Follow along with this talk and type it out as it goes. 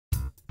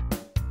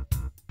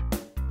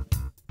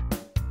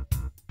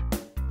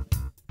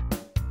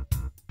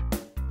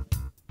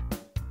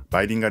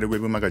バイリンガルウェ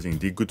ブマガジン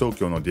DIG 東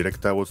京のディレク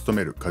ターを務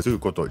めるKAZOO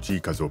こと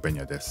G カズオペニ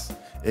ャです。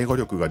英語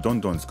力がど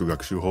んどんつく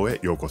学習法へ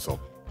ようこそ。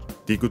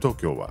DIG 東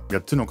京は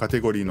8つのカ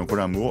テゴリーのコ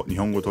ラムを日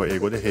本語と英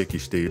語で併記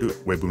しているウ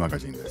ェブマガ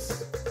ジンで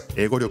す。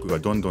英語力が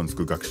どんどんつ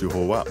く学習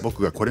法は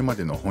僕がこれま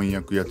での翻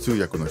訳や通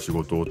訳の仕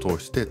事を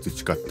通して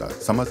培った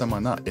様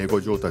々な英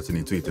語上達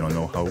についての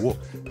ノウハウを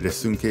レッ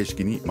スン形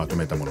式にまと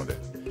めたもので、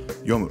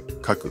読む、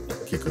書く、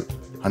聞く、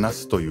話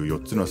すという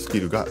4つのスキ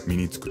ルが身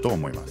につくと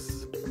思いま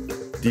す。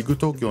DIG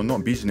東京の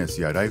ビジネス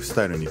やライフス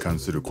タイルに関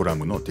するコラ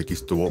ムのテキ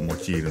ストを用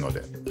いるの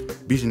で、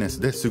ビジネス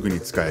ですぐに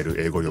使え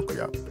る英語力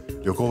や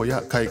旅行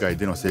や海外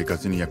での生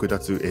活に役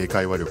立つ英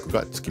会話力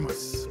がつきま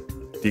す。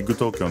DIG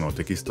東京の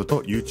テキスト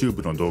と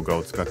YouTube の動画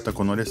を使った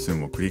このレッス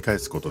ンを繰り返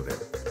すことで、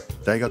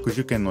大学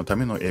受験のた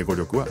めの英語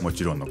力はも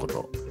ちろんのこ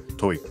と、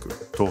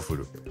TOEIC、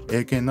TOEFL、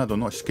英検など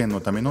の試験の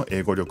ための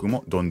英語力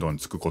もどんどん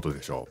つくこと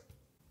でしょう。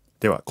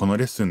では、この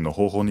レッスンの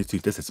方法につ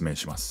いて説明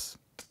します。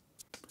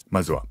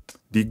まずは、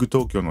DIG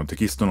東京のテ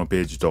キストの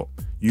ページと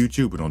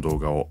YouTube の動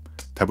画を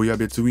タブや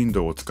別ウィン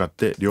ドウを使っ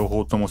て両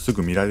方ともす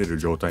ぐ見られる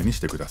状態にし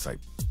てください。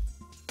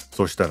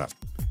そしたら、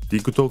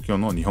DIG 東京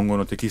の日本語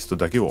のテキスト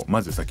だけを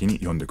まず先に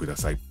読んでくだ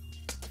さい。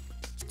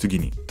次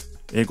に、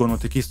英語の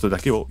テキストだ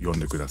けを読ん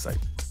でください。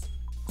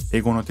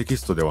英語のテキ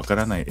ストでわか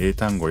らない英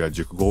単語や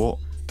熟語を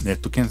ネッ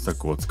ト検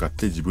索を使っ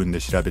て自分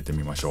で調べて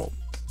みましょ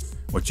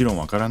う。もちろん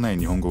わからない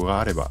日本語が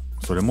あれば、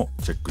それも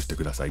チェックして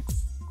ください。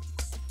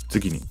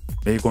次に、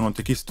英語の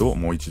テキストを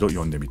もう一度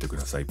読んでみてく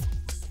ださい。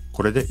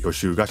これで予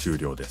習が終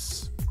了で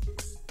す。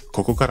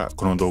ここから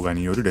この動画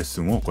によるレッ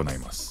スンを行い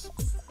ます。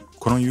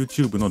この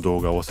YouTube の動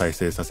画を再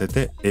生させ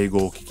て英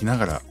語を聞きな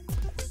がら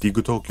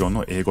DIG 東京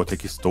の英語テ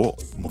キストを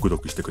黙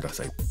読してくだ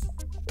さい。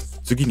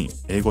次に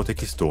英語テ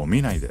キストを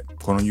見ないで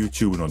この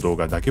YouTube の動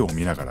画だけを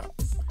見ながら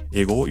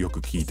英語をよく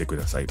聞いてく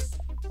ださい。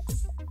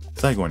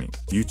最後に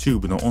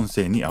YouTube の音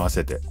声に合わ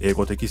せて英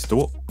語テキスト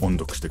を音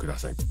読してくだ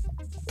さい。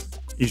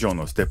以上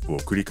のステップを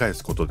繰り返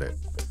すことで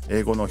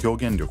英語の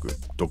表現力、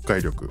読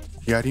解力、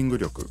ヒアリング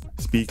力、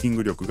スピーキン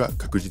グ力が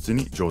確実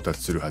に上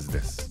達するはず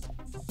です。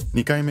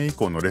2回目以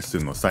降のレッス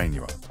ンの際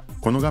には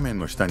この画面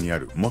の下にあ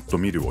るもっと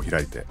見るを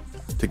開いて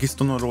テキス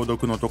トの朗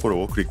読のとこ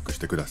ろをクリックし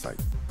てください。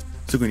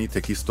すぐに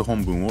テキスト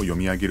本文を読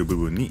み上げる部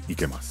分に行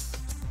けます。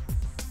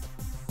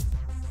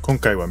今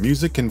回は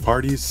Music and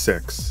Parties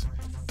 6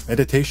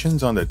 Meditations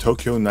on the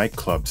Tokyo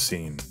Nightclub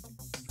Scene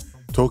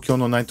東京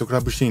のナイトクラ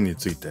ブシーンに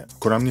ついて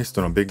コラムニス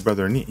トのビッグブラ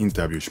ザーにイン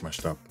タビューしま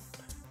した。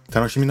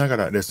楽しみなが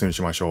らレッスン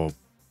しましょ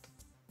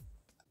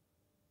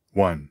う。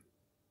1.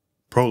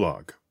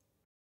 Prologue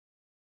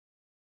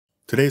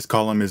Today's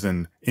column is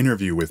an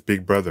interview with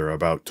Big Brother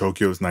about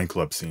Tokyo's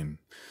nightclub scene.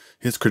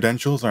 His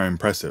credentials are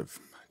impressive.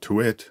 To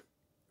wit,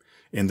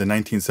 in the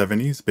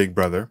 1970s, Big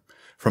Brother,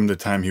 from the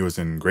time he was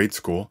in grade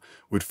school,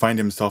 would find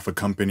himself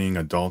accompanying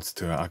adults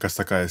to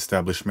Akasaka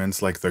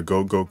establishments like the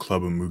Go-Go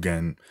Club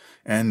Mugen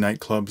and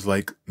nightclubs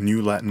like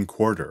New Latin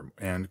Quarter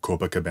and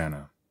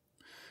Copacabana.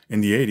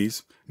 In the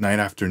 80s, night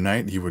after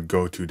night he would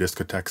go to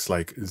discotheques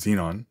like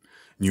Xenon,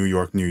 New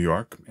York,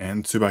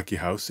 and Tsubaki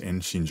House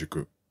in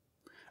Shinjuku,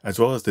 as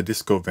well as the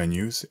disco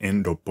venues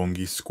in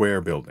Roppongi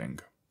Square building.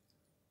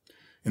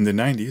 In the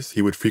 90s,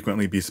 he would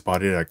frequently be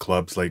spotted at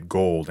clubs like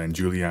Gold and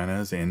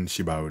Juliana's in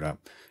Shibaura,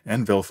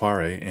 and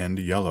Velfare and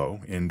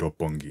Yellow in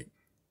Roppongi.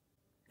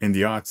 In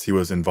the aughts, he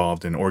was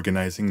involved in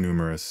organizing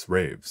numerous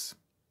raves.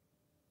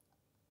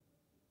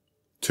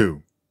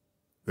 2.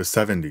 The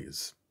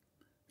 70s.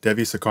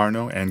 Devi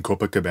Sukarno and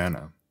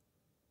Copacabana.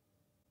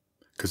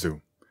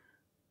 KAZOO.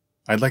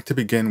 I'd like to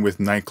begin with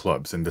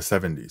nightclubs in the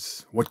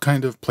 70s. What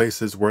kind of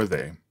places were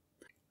they?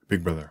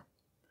 Big Brother.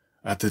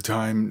 At the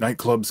time,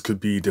 nightclubs could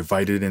be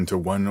divided into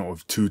one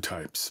of two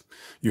types.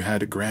 You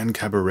had grand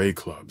cabaret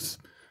clubs,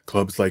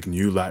 clubs like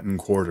New Latin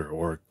Quarter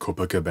or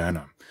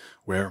Copacabana,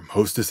 where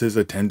hostesses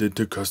attended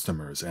to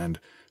customers and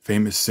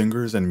famous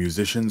singers and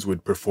musicians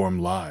would perform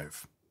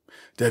live.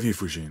 Devi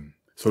Fujin,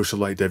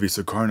 socialite Devi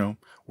Sukarno,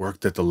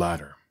 worked at the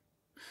latter.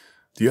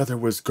 The other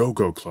was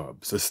go-go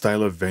clubs, a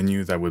style of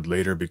venue that would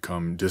later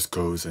become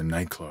discos and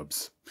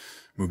nightclubs.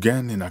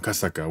 Mugen in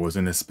Akasaka was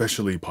an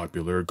especially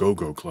popular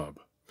go-go club.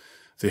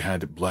 They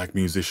had black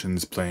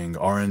musicians playing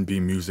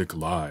R&B music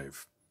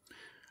live.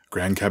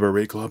 Grand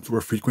cabaret clubs were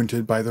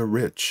frequented by the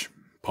rich,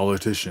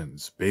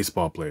 politicians,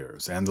 baseball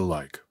players, and the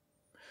like.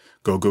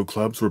 Go-go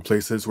clubs were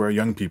places where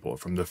young people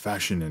from the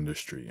fashion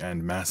industry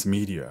and mass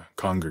media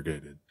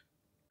congregated.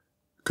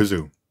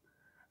 KAZOO.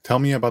 Tell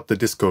me about the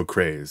disco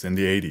craze in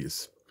the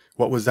 80s.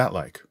 What was that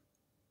like?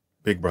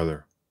 Big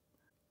Brother.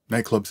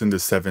 Nightclubs in the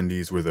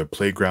 70s were the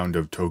playground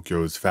of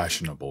Tokyo's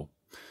fashionable,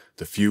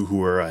 the few who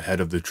were ahead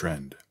of the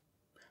trend.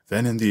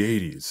 Then in the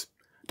 80s,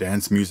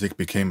 dance music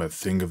became a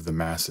thing of the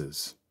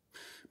masses.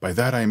 By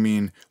that I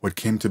mean what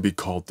came to be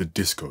called the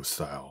disco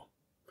style.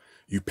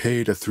 You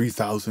paid a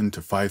 3,000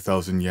 to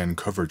 5,000 yen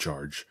cover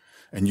charge,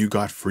 and you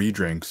got free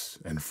drinks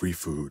and free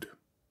food.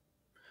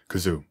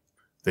 KAZOO.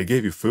 They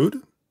gave you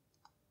food?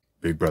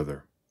 Big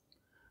Brother.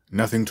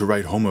 Nothing to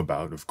write home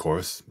about, of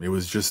course. It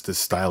was just the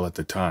style at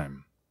the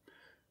time.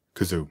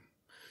 KAZOO.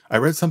 I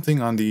read something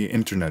on the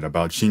internet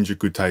about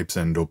Shinjuku types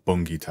and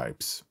Roppongi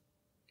types.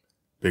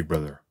 Big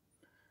Brother.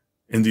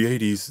 In the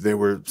 80s, there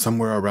were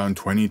somewhere around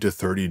 20 to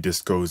 30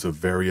 discos of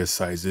various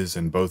sizes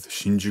in both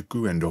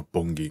Shinjuku and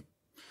Roppongi.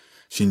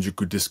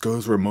 Shinjuku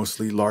discos were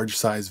mostly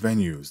large-size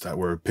venues that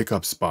were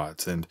pickup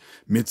spots and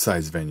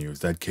mid-size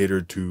venues that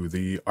catered to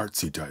the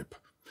artsy type.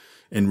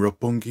 In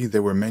Roppongi,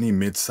 there were many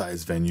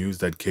mid-size venues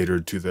that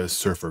catered to the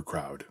surfer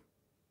crowd.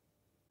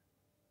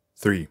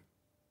 3.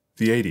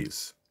 The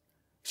 80s.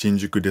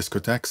 Shinjuku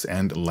discotheques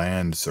and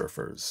land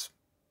surfers.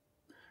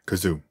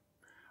 KAZOO.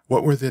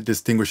 What were the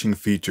distinguishing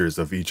features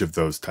of each of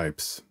those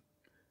types?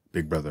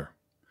 Big Brother.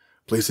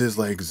 Places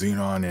like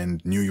Xenon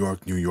and New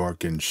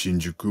York, and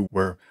Shinjuku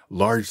were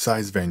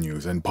large-size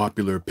venues and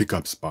popular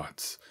pickup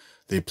spots.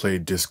 They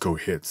played disco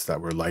hits that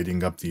were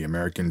lighting up the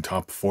American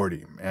Top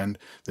 40, and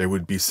there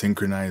would be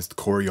synchronized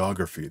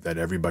choreography that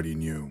everybody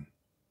knew.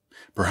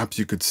 Perhaps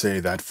you could say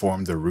that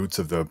formed the roots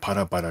of the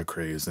para-para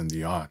craze in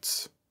the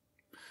aughts.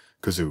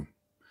 KAZOO.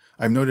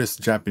 I've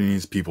noticed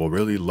Japanese people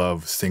really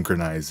love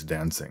synchronized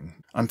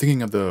dancing. I'm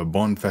thinking of the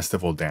Bon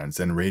Festival dance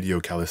and radio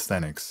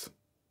calisthenics.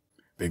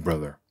 Big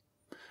Brother.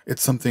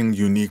 It's something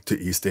unique to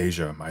East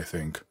Asia, I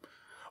think.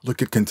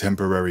 Look at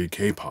contemporary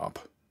K-pop.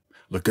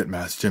 Look at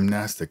mass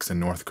gymnastics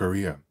in North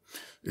Korea.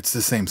 It's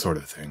the same sort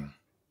of thing.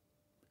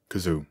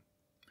 KAZOO.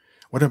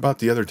 What about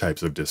the other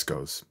types of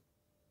discos?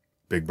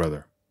 Big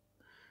Brother.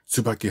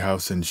 Tsubaki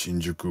House in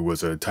Shinjuku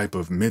was a type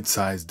of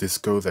mid-sized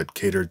disco that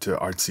catered to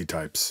artsy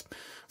types.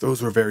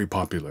 Those were very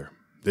popular.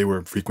 They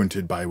were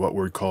frequented by what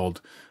were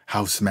called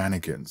house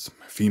mannequins,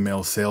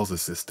 female sales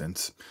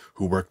assistants,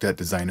 who worked at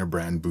designer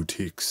brand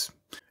boutiques,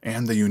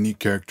 and the unique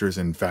characters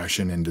in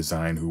fashion and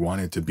design who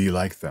wanted to be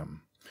like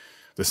them.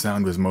 The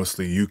sound was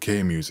mostly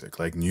UK music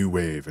like new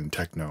wave and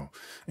techno,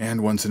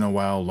 and once in a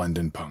while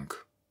London punk.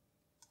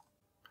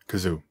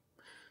 KAZOO.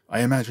 I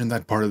imagine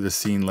that part of the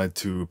scene led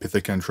to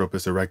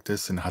Pithecanthropus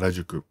erectus in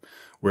Harajuku,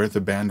 where the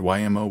band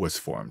YMO was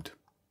formed.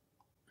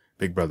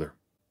 Big Brother.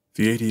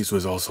 The 80s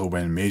was also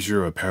when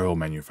major apparel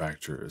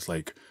manufacturers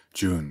like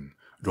Jun,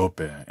 Rope,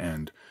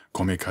 and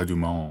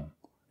Komekadumon,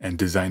 and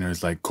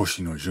designers like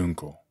Koshino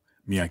Junko,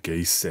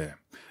 Miyake Issei,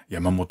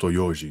 Yamamoto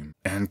Yoji,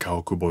 and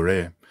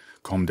Kaokubore,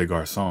 Comme des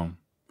Garçons,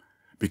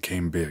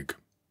 became big.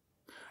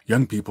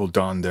 Young people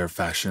donned their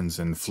fashions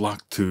and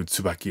flocked to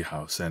Tsubaki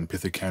House and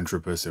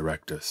Pithecanthropus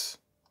erectus.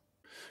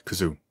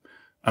 KAZOO.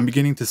 I'm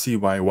beginning to see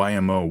why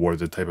YMO wore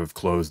the type of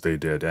clothes they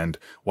did and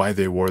why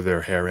they wore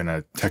their hair in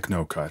a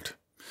techno cut.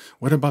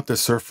 What about the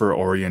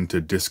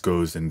surfer-oriented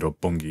discos in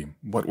Roppongi?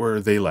 What were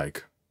they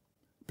like?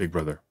 Big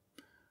Brother.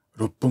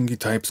 Roppongi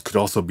types could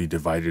also be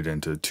divided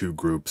into two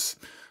groups,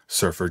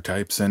 surfer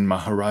types and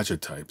Maharaja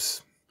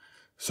types.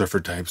 Surfer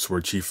types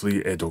were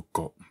chiefly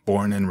Edokko,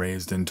 born and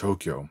raised in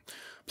Tokyo,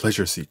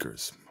 pleasure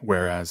seekers,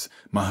 whereas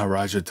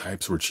Maharaja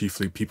types were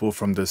chiefly people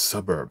from the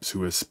suburbs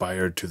who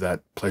aspired to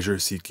that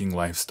pleasure-seeking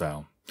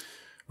lifestyle.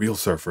 Real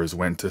surfers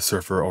went to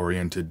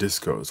surfer-oriented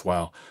discos,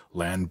 while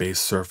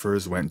land-based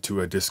surfers went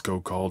to a disco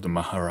called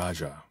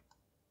Maharaja.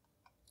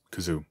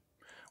 KAZOO.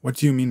 What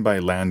do you mean by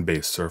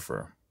land-based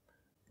surfer?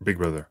 Big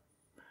Brother.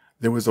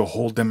 There was a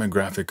whole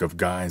demographic of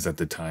guys at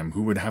the time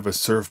who would have a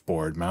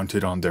surfboard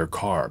mounted on their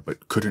car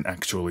but couldn't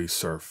actually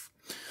surf,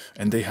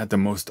 and they had the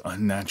most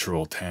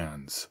unnatural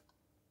tans.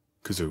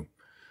 KAZOO.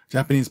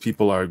 Japanese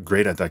people are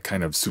great at that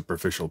kind of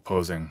superficial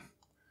posing.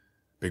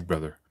 Big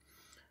Brother.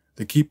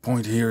 The key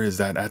point here is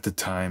that at the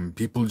time,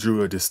 people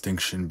drew a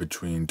distinction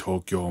between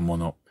Tokyo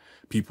mono,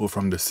 people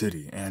from the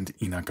city, and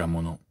inaka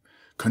mono,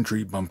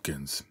 country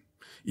bumpkins,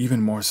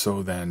 even more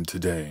so than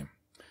today.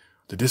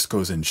 The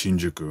discos in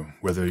Shinjuku,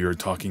 whether you're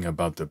talking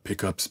about the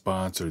pickup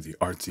spots or the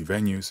artsy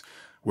venues,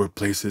 were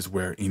places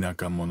where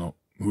inaka mono,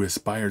 who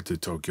aspired to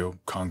Tokyo,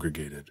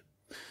 congregated.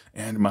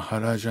 And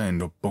Maharaja and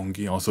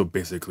Roppongi also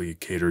basically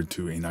catered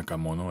to inaka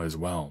mono as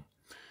well.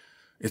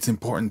 It's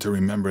important to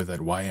remember that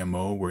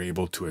YMO were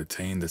able to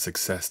attain the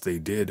success they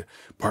did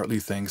partly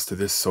thanks to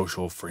this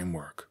social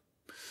framework.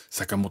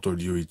 Sakamoto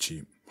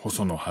Ryuichi,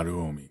 Hosono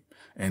Haruomi,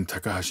 and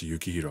Takahashi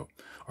Yukihiro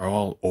are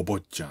all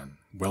obotchan,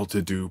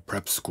 well-to-do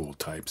prep school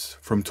types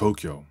from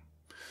Tokyo.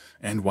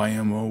 And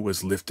YMO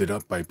was lifted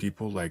up by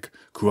people like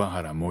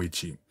Kuwahara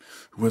Moichi,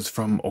 who was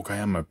from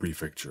Okayama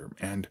Prefecture,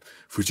 and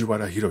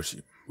Fujiwara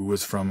Hiroshi, who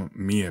was from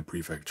Mie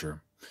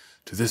Prefecture.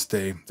 To this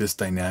day, this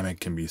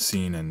dynamic can be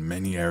seen in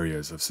many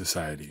areas of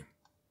society.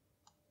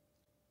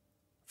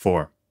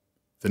 4.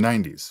 The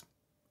 90s.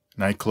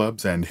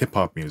 Nightclubs and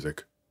hip-hop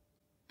music.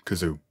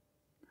 KAZOO.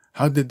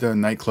 How did the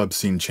nightclub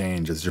scene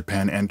change as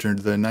Japan entered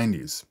the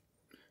 90s?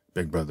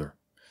 Big Brother.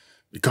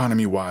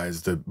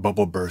 Economy-wise, the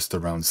bubble burst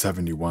around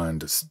 71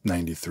 to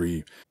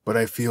 93, but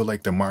I feel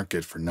like the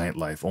market for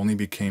nightlife only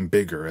became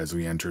bigger as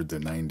we entered the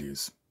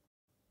 90s.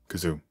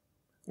 KAZOO.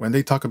 When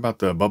they talk about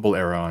the bubble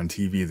era on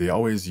TV, they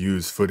always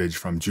use footage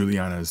from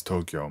Juliana's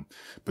Tokyo,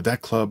 but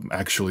that club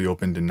actually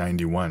opened in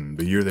 91,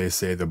 the year they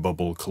say the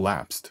bubble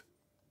collapsed.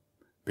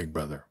 Big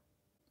Brother.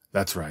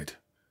 That's right.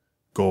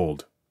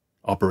 Gold,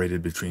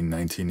 operated between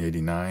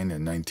 1989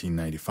 and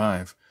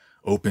 1995,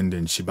 opened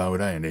in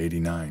Shibaura in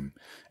 '89,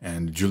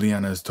 and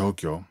Juliana's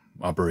Tokyo,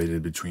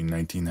 operated between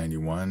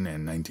 1991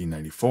 and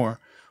 1994,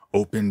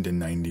 opened in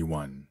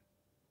 '91.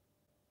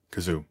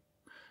 KAZOO: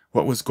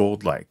 What was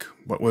Gold like?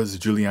 What was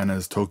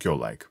Juliana's Tokyo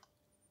like?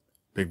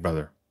 Big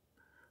Brother: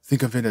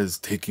 Think of it as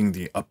taking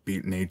the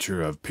upbeat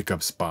nature of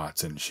pickup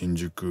spots in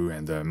Shinjuku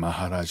and the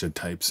Maharaja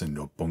types in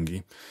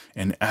Roppongi,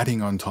 and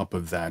adding on top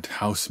of that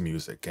house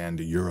music and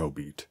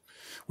Eurobeat,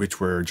 which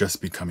were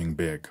just becoming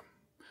big.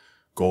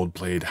 Gold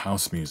played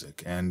house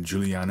music, and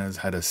Juliana's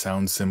had a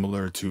sound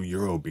similar to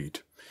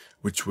Eurobeat,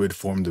 which would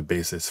form the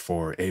basis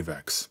for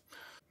Avex.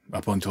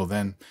 Up until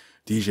then,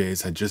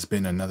 DJs had just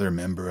been another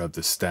member of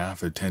the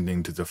staff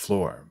attending to the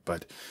floor,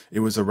 but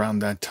it was around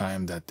that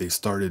time that they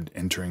started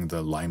entering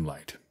the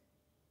limelight.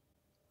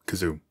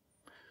 KAZOO: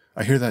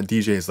 I hear that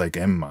DJs like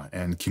Emma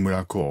and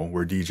Kimura Ko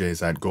were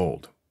DJs at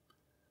Gold.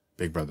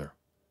 Big Brother: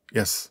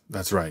 Yes,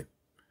 that's right.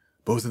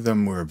 Both of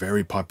them were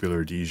very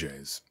popular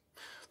DJs.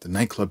 The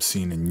nightclub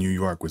scene in New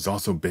York was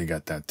also big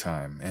at that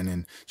time, and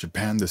in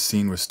Japan the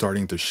scene was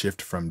starting to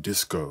shift from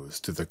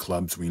discos to the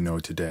clubs we know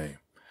today.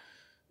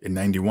 In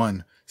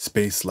 '91,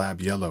 Space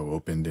Lab Yellow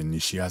opened in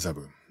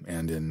Nishiazabu,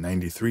 and in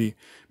 '93,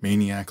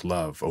 Maniac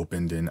Love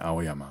opened in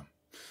Aoyama.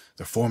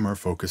 The former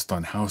focused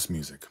on house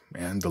music,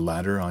 and the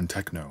latter on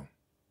techno.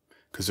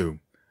 KAZOO: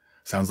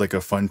 Sounds like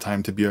a fun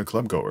time to be a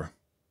clubgoer.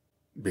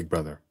 Big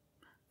Brother: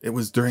 It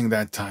was during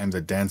that time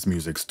that dance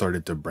music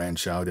started to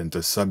branch out into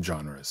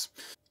subgenres.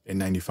 In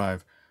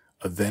 '95,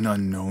 a then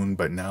unknown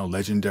but now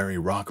legendary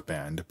rock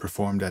band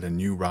performed at a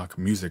new rock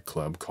music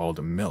club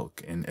called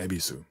Milk in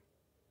Ebisu.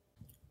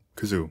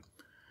 KAZOO: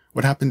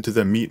 What happened to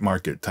the meat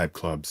market type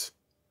clubs?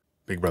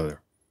 Big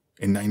Brother: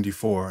 In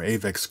 '94,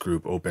 Avex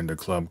Group opened a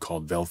club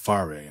called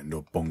Velfare in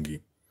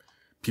Roppongi.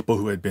 People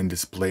who had been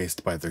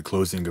displaced by the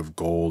closing of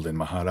Gold and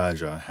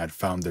Maharaja had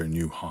found their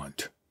new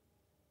haunt.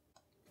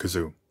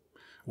 KAZOO: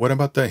 What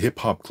about the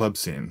hip-hop club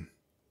scene?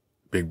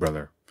 Big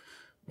Brother: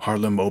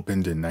 Harlem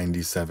opened in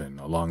 '97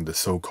 along the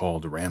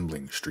so-called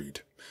Rambling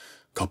Street.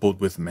 Coupled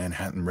with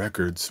Manhattan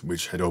Records,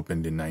 which had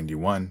opened in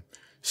 '91,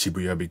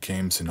 Shibuya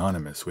became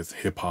synonymous with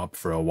hip-hop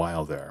for a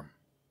while there.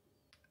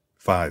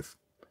 5.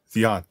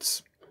 The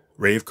aughts: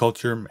 Rave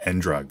culture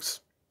and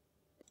drugs.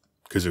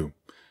 KAZOO: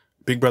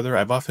 Big Brother,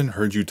 I've often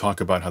heard you talk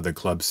about how the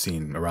club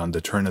scene around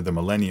the turn of the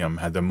millennium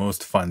had the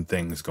most fun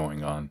things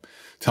going on.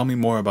 Tell me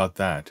more about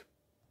that.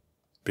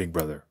 Big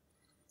Brother: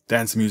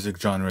 Dance music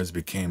genres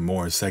became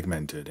more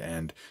segmented,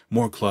 and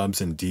more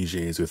clubs and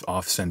DJs with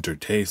off-center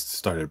tastes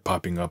started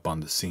popping up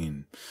on the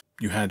scene.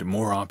 You had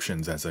more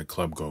options as a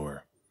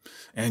clubgoer.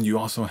 And you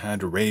also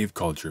had rave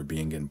culture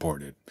being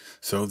imported,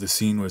 so the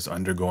scene was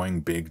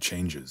undergoing big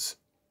changes.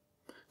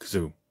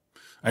 KAZOO: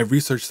 I've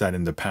researched that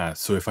in the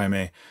past, so if I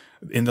may,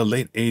 in the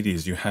late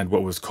 '80s you had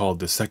what was called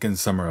the Second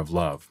Summer of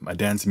Love, a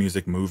dance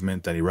music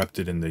movement that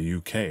erupted in the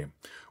UK,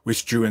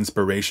 which drew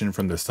inspiration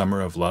from the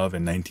Summer of Love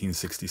in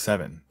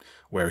 1967,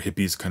 where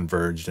hippies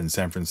converged in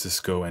San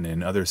Francisco and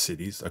in other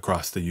cities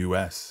across the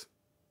US.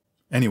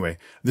 Anyway,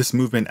 this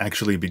movement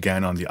actually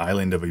began on the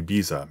island of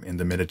Ibiza in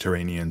the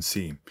Mediterranean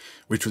Sea,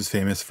 which was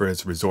famous for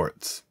its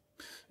resorts.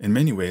 In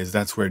many ways,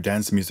 that's where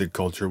dance music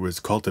culture was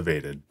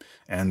cultivated,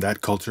 and that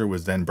culture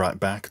was then brought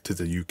back to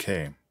the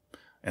UK.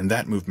 And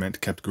that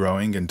movement kept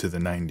growing into the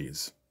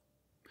 '90s.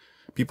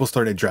 People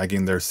started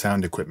dragging their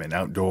sound equipment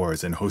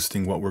outdoors and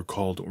hosting what were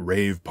called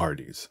rave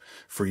parties,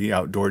 free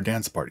outdoor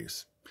dance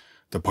parties.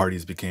 The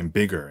parties became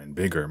bigger and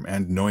bigger,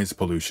 and noise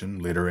pollution,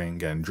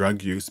 littering, and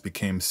drug use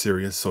became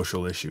serious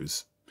social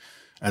issues.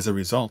 As a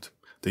result,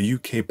 the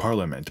UK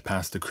Parliament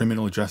passed the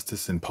Criminal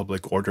Justice and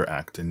Public Order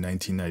Act in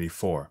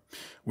 1994,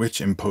 which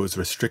imposed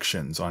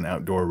restrictions on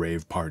outdoor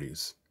rave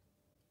parties.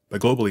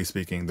 But globally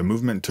speaking, the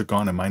movement took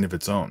on a mind of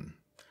its own.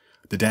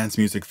 The dance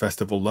music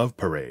festival Love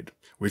Parade,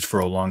 which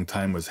for a long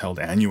time was held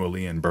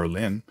annually in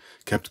Berlin,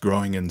 kept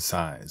growing in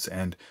size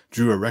and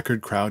drew a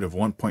record crowd of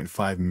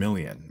 1.5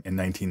 million in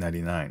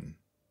 1999.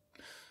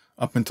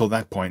 Up until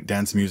that point,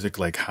 dance music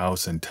like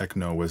house and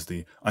techno was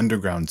the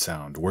underground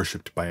sound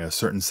worshipped by a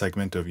certain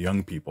segment of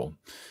young people,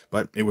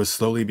 but it was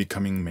slowly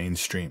becoming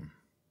mainstream.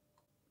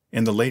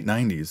 In the late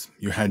 '90s,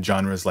 you had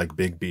genres like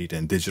big beat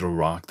and digital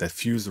rock that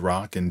fused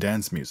rock and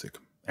dance music,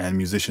 and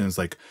musicians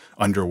like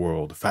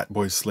Underworld,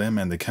 Fatboy Slim,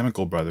 and the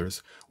Chemical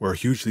Brothers were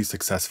hugely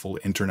successful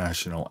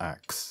international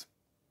acts.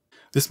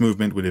 This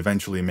movement would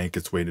eventually make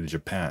its way to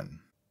Japan.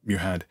 You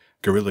had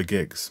guerrilla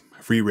gigs,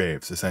 free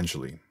raves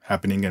essentially,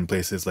 happening in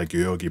places like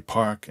Yoyogi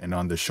Park and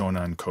on the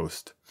Shonan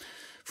coast.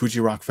 Fuji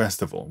Rock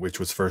Festival, which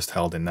was first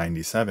held in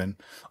 '97,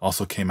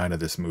 also came out of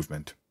this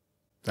movement.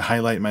 The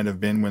highlight might have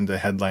been when the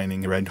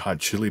headlining Red Hot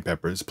Chili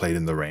Peppers played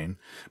in the rain,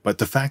 but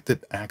the fact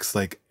that acts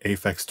like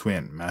Aphex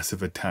Twin,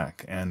 Massive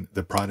Attack, and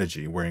The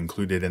Prodigy were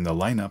included in the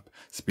lineup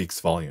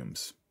speaks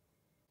volumes.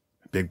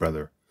 Big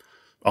Brother: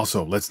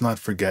 Also, let's not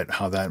forget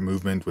how that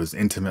movement was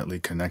intimately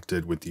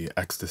connected with the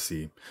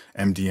ecstasy,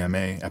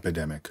 MDMA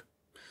epidemic.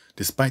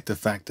 Despite the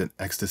fact that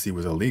ecstasy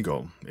was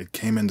illegal, it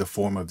came in the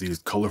form of these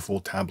colorful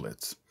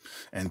tablets,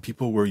 and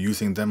people were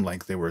using them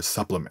like they were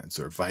supplements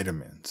or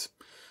vitamins.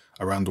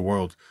 Around the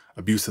world,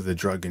 abuse of the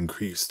drug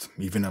increased,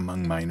 even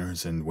among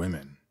minors and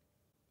women.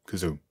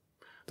 KAZOO.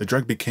 The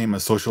drug became a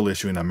social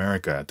issue in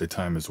America at the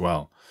time as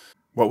well.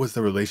 What was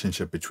the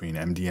relationship between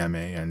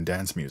MDMA and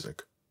dance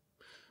music?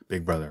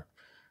 Big Brother.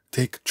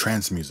 Take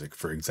trance music,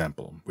 for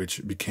example,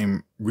 which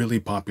became really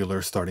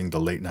popular starting the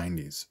late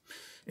 90s.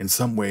 In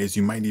some ways,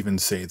 you might even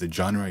say the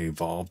genre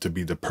evolved to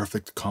be the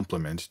perfect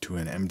complement to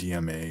an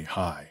MDMA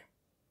high.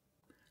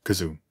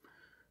 KAZOO.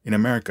 In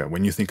America,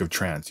 when you think of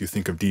trance, you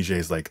think of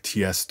DJs like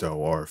Tiesto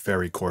or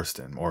Ferry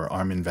Corsten or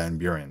Armin van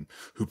Buuren,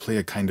 who play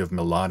a kind of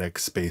melodic,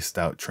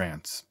 spaced-out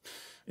trance.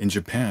 In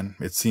Japan,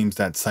 it seems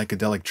that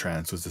psychedelic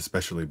trance was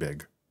especially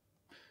big.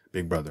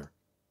 Big Brother.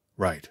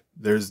 Right,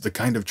 there's the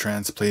kind of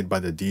trance played by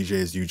the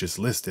DJs you just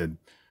listed,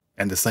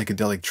 and the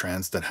psychedelic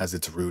trance that has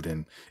its root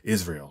in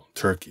Israel,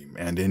 Turkey,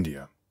 and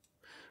India.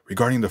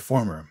 Regarding the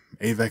former,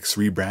 Avex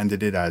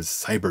rebranded it as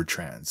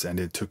cybertrance, and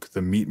it took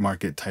the meat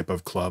market type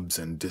of clubs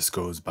and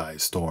discos by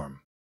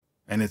storm.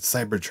 And it's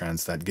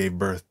cybertrance that gave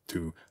birth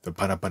to the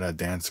para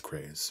dance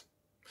craze.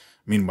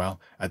 Meanwhile,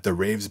 at the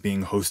raves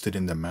being hosted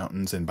in the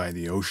mountains and by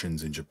the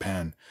oceans in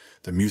Japan,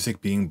 the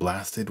music being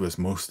blasted was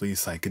mostly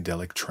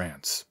psychedelic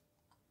trance.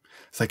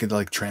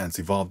 Psychedelic trance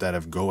evolved out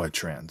of Goa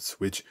trance,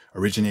 which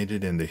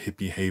originated in the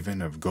hippie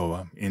haven of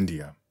Goa,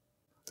 India.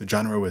 The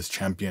genre was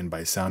championed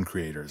by sound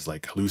creators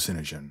like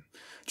Hallucinogen,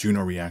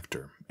 Juno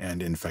Reactor,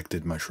 and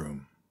Infected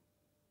Mushroom.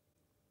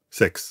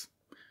 6.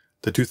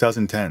 The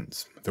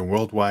 2010s, the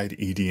worldwide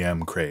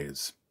EDM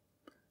craze.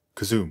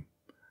 KAZOO.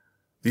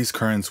 These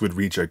currents would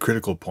reach a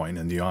critical point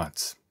in the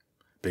aughts.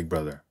 Big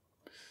Brother.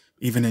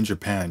 Even in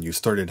Japan, you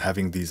started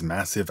having these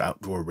massive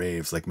outdoor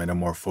raves like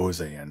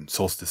Metamorphose and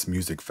Solstice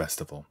Music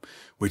Festival,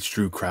 which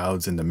drew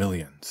crowds in the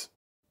millions.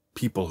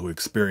 People who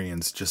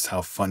experienced just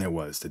how fun it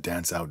was to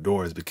dance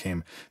outdoors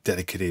became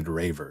dedicated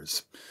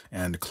ravers,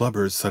 and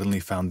clubbers suddenly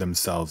found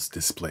themselves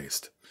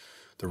displaced.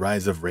 The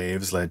rise of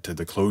raves led to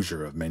the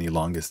closure of many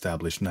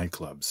long-established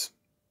nightclubs.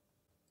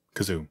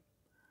 KAZOO.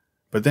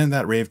 But then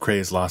that rave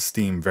craze lost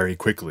steam very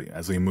quickly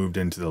as we moved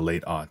into the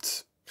late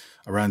aughts.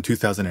 Around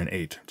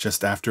 2008,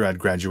 just after I'd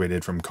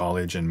graduated from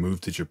college and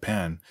moved to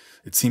Japan,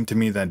 it seemed to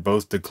me that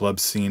both the club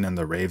scene and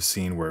the rave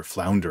scene were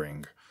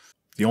floundering.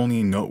 The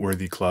only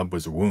noteworthy club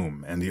was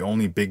Womb, and the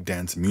only big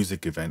dance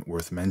music event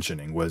worth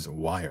mentioning was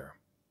Wire.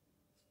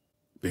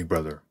 Big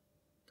Brother.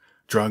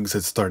 Drugs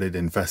had started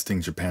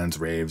infesting Japan's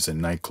raves and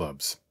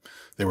nightclubs.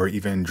 There were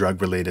even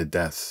drug-related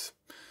deaths.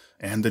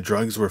 And the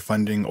drugs were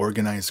funding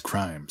organized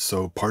crime,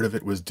 so part of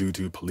it was due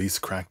to police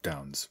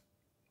crackdowns.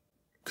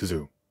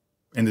 KAZOO.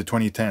 In the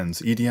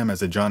 2010s, EDM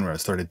as a genre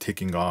started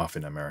taking off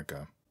in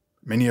America.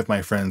 Many of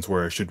my friends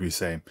were, should we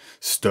say,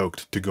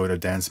 stoked to go to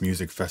dance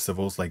music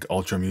festivals like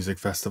Ultra Music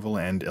Festival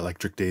and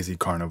Electric Daisy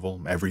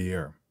Carnival every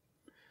year.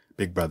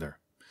 Big Brother.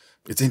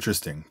 It's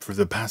interesting, for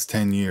the past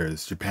 10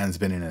 years, Japan's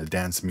been in a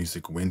dance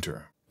music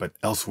winter, but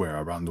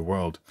elsewhere around the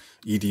world,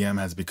 EDM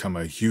has become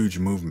a huge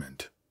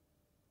movement.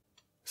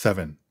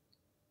 7.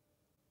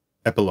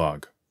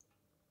 Epilogue.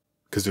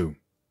 KAZOO.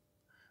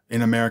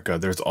 In America,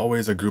 there's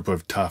always a group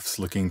of toughs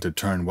looking to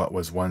turn what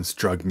was once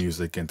drug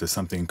music into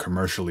something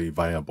commercially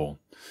viable.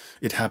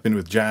 It happened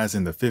with jazz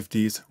in the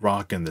 50s,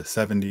 rock in the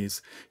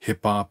 70s,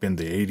 hip-hop in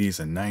the 80s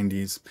and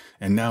 90s,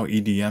 and now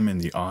EDM in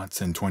the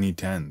aughts and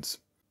 2010s.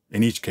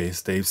 In each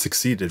case, they've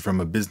succeeded from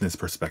a business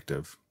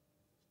perspective.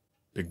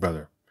 Big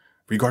Brother.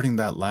 Regarding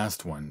that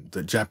last one,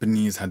 the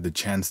Japanese had the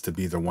chance to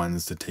be the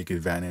ones to take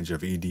advantage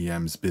of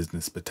EDM's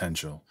business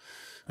potential.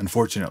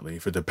 Unfortunately,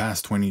 for the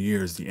past 20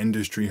 years, the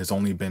industry has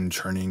only been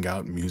churning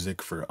out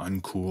music for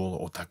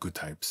uncool otaku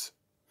types.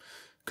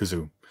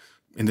 KAZOO.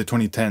 In the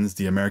 2010s,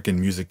 the American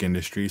music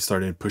industry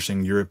started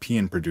pushing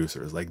European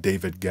producers like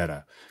David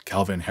Guetta,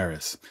 Calvin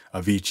Harris,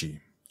 Avicii,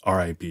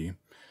 R.I.P.,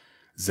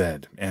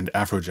 Zedd, and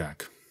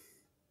Afrojack,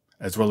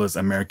 as well as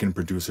American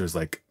producers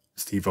like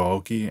Steve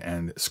Aoki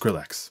and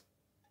Skrillex.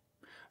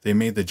 They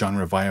made the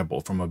genre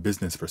viable from a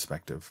business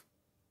perspective.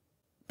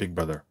 Big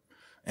Brother.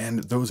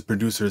 And those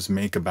producers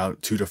make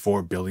about 2 to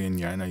 4 billion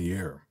yen a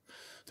year.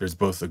 There's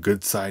both a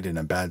good side and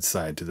a bad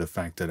side to the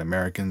fact that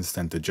Americans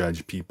tend to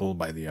judge people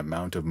by the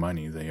amount of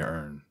money they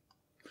earn.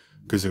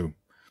 KAZOO.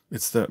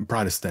 It's the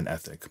Protestant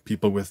ethic.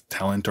 People with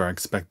talent are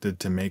expected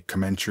to make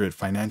commensurate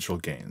financial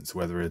gains,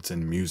 whether it's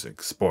in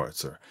music,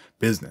 sports, or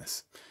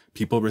business.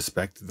 People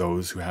respect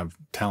those who have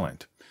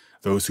talent,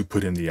 those who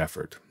put in the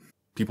effort.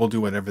 People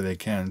do whatever they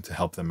can to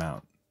help them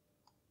out.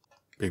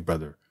 Big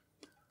Brother.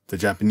 The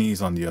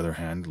Japanese, on the other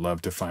hand,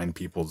 love to find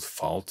people's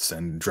faults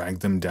and drag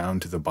them down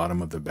to the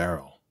bottom of the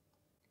barrel.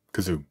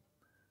 KAZOO.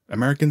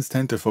 Americans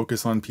tend to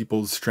focus on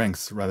people's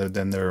strengths rather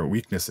than their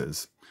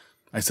weaknesses.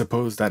 I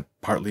suppose that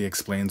partly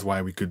explains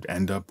why we could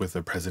end up with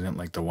a president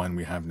like the one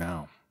we have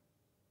now.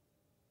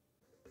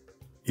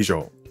 以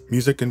上、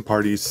Music and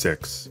Parties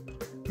 6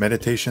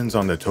 Meditations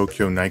on the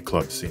Tokyo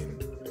Nightclub Scene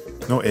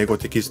の英語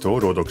テキストを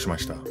朗読しま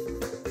した。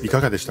い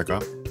かがでした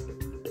か？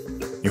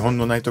日本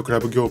のナイトクラ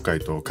ブ業界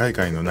と海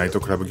外のナイ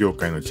トクラブ業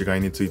界の違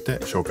いについて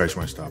紹介し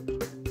ました。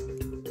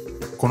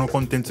このコ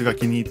ンテンツが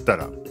気に入った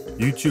ら、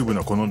YouTube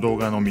のこの動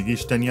画の右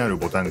下にある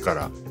ボタンか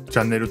らチ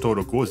ャンネル登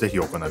録をぜひ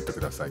行ってく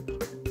ださい。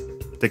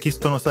テキス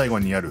トの最後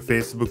にある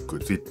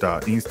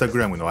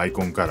Facebook、Twitter、Instagram のアイ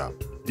コンから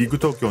DIG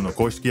東京の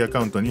公式ア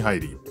カウントに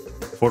入りフ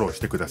ォローし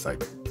てください。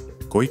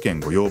ご意見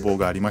ご要望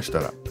がありまし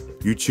たら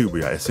YouTube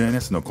や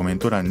SNS のコメン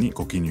ト欄に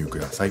ご記入く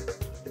ださい。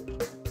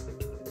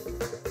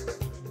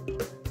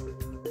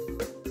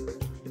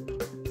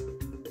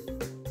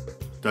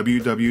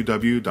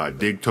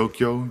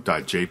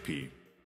www.digtokyo.jp